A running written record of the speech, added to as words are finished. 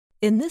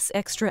In this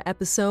extra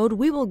episode,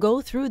 we will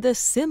go through the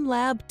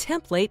SimLab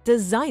Template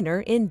Designer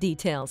in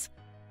details.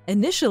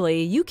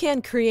 Initially, you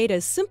can create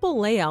a simple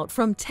layout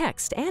from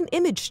text and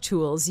image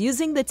tools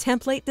using the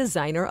Template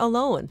Designer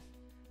alone.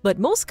 But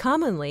most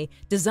commonly,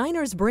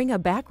 designers bring a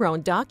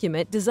background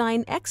document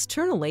design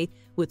externally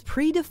with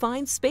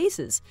predefined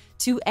spaces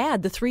to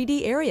add the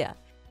 3D area.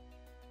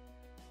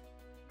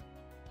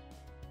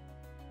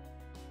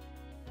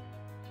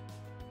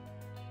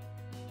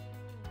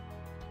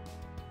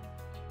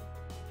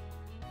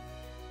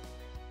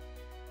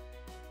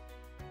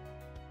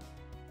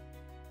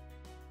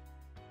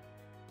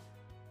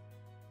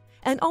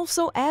 And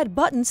also add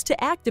buttons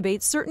to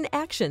activate certain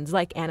actions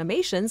like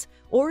animations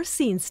or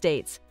scene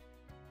states.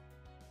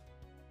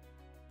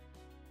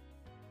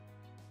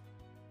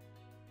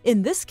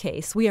 In this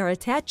case, we are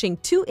attaching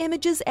two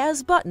images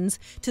as buttons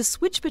to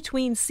switch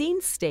between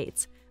scene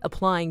states,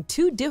 applying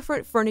two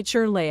different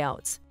furniture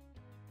layouts.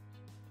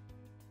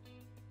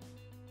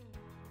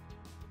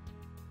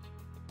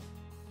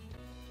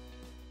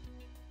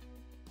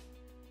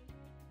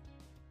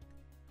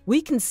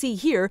 We can see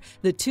here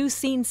the two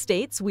scene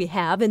states we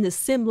have in the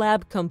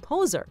SimLab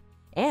Composer,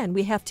 and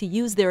we have to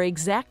use their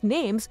exact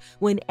names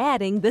when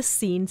adding the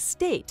scene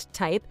state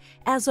type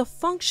as a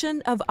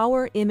function of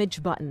our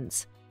image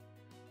buttons.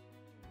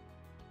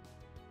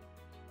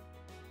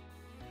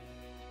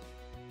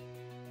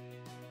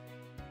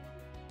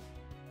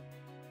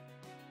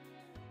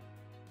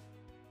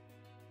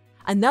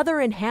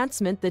 Another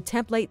enhancement the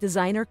Template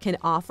Designer can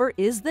offer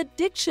is the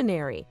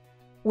dictionary,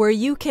 where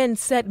you can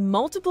set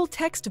multiple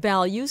text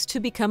values to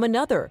become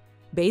another,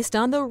 based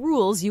on the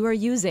rules you are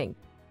using.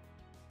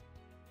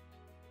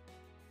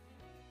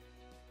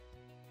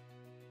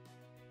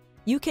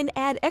 You can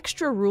add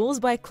extra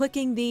rules by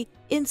clicking the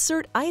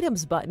Insert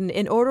Items button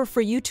in order for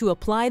you to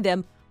apply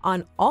them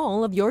on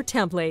all of your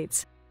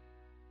templates.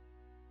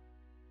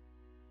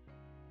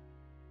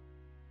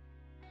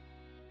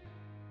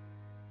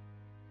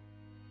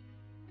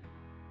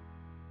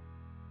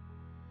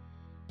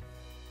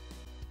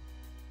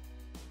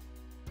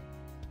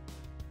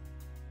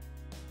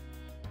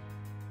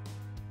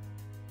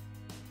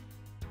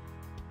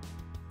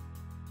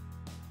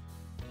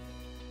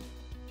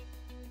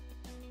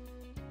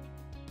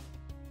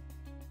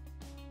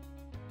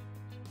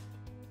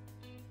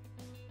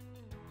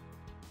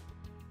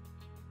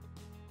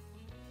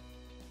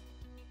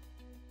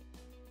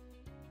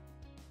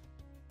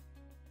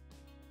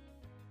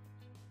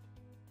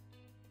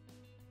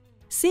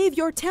 Save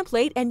your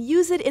template and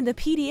use it in the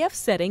PDF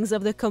settings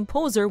of the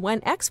Composer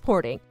when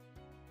exporting.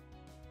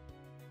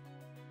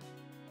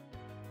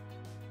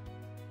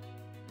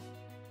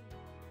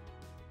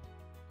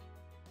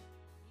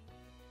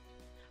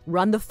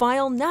 Run the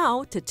file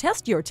now to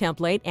test your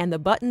template and the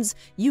buttons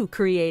you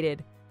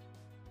created.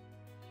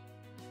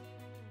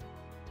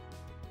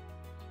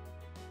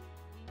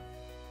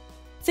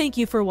 Thank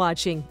you for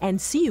watching,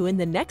 and see you in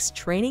the next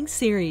training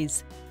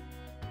series.